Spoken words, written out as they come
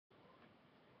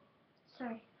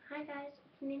Sorry. Hi guys,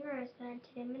 it's me Marissa, and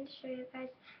today I'm going to show you guys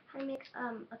how to make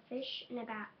a fish in a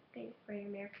basket for your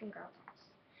American Girl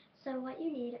dolls. So what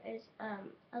you need is a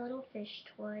little fish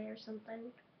toy or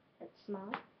something that's small,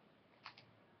 a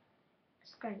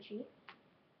scrunchie,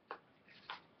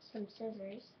 some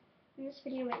scissors, and this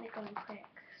video might be going quick,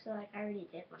 so like I already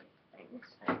did one thing,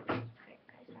 so I don't know you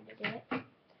guys how to do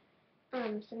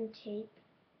it. Some tape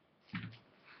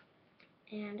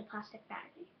and a plastic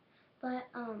baggie. But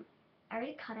I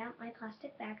already cut out my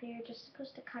plastic baggie. You're just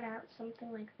supposed to cut out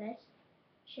something like this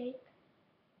shape.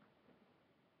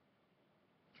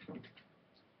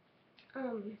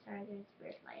 Sorry, there's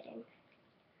weird lighting.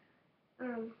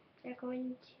 They're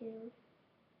going to.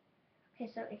 Okay,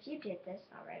 so if you did this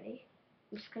already,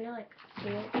 I'm just gonna like do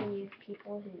it for you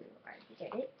people who already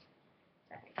did it.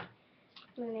 Sorry.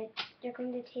 You're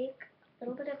going to take a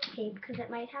little bit of tape because it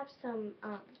might have some.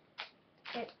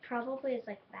 It probably is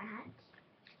like that.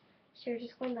 So you're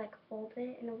just going to like fold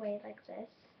it in a way like this.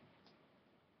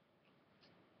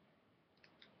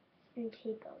 And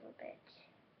tape a little bit.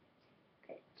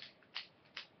 Good.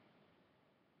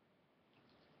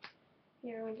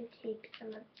 You're going to tape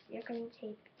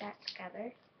that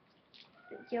together.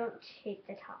 Don't tape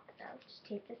the top though, just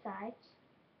tape the sides.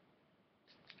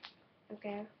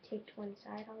 Okay, I've taped one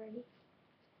side already.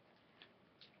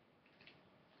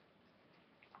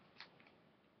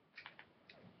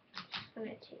 I'm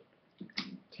going to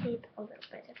tape a little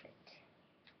bit of it.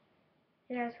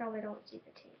 You guys probably don't see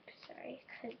the tape, sorry,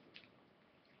 because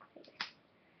you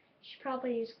should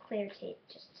probably use clear tape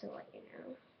just to let you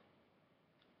know.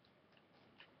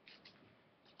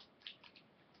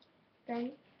 Then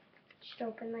you should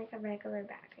open like a regular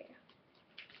baggie.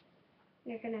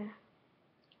 You're gonna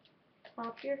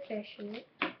plop your fish in it.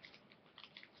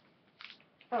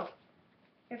 Oh,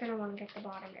 you're gonna want to get the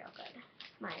bottom real good.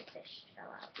 My fish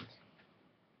fell out.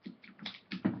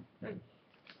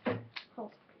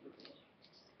 Hold on, let me just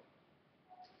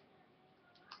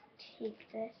tape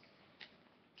this.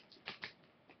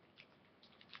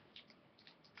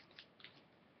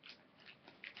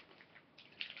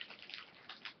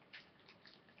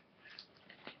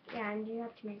 Yeah, and you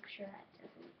have to make sure that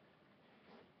doesn't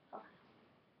fall out.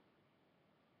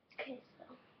 Okay, so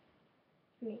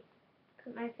let me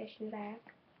put my fish in the bag.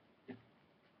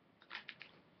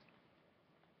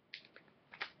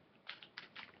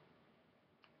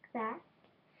 Like that.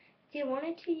 If you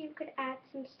wanted to, you could add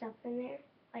some stuff in there,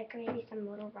 like maybe some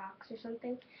little rocks or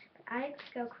something. But I have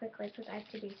to go quickly because I have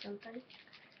to do something.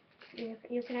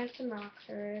 You can add some rocks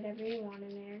or whatever you want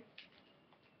in there.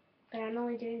 But I'm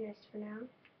only doing this for now.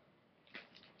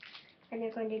 And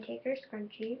you're going to take your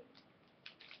scrunchie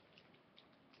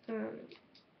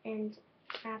and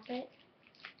wrap it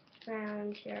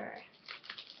around your,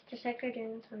 just like you're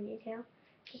doing a ponytail,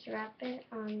 just wrap it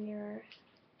on your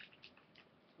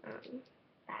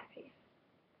baggie,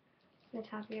 the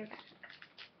top of your back.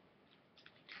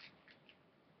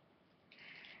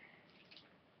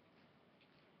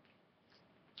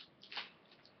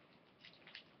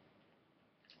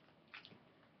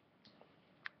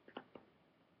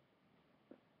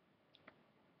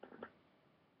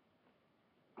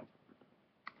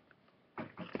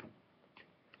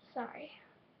 Sorry.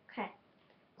 Okay,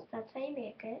 so that's how you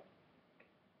make it.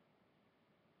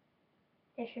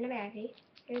 Fish in a baggie,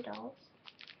 your dolls.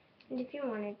 And if you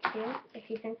wanted to, if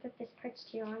you think that this part's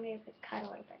too long, you could cut a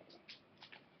little bit of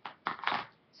it.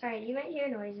 Sorry, you might hear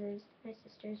noises. My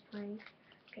sister's playing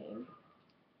a game.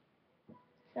 So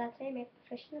that's how you make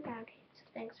the fish in the baggie. So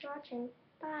thanks for watching.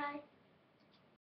 Bye!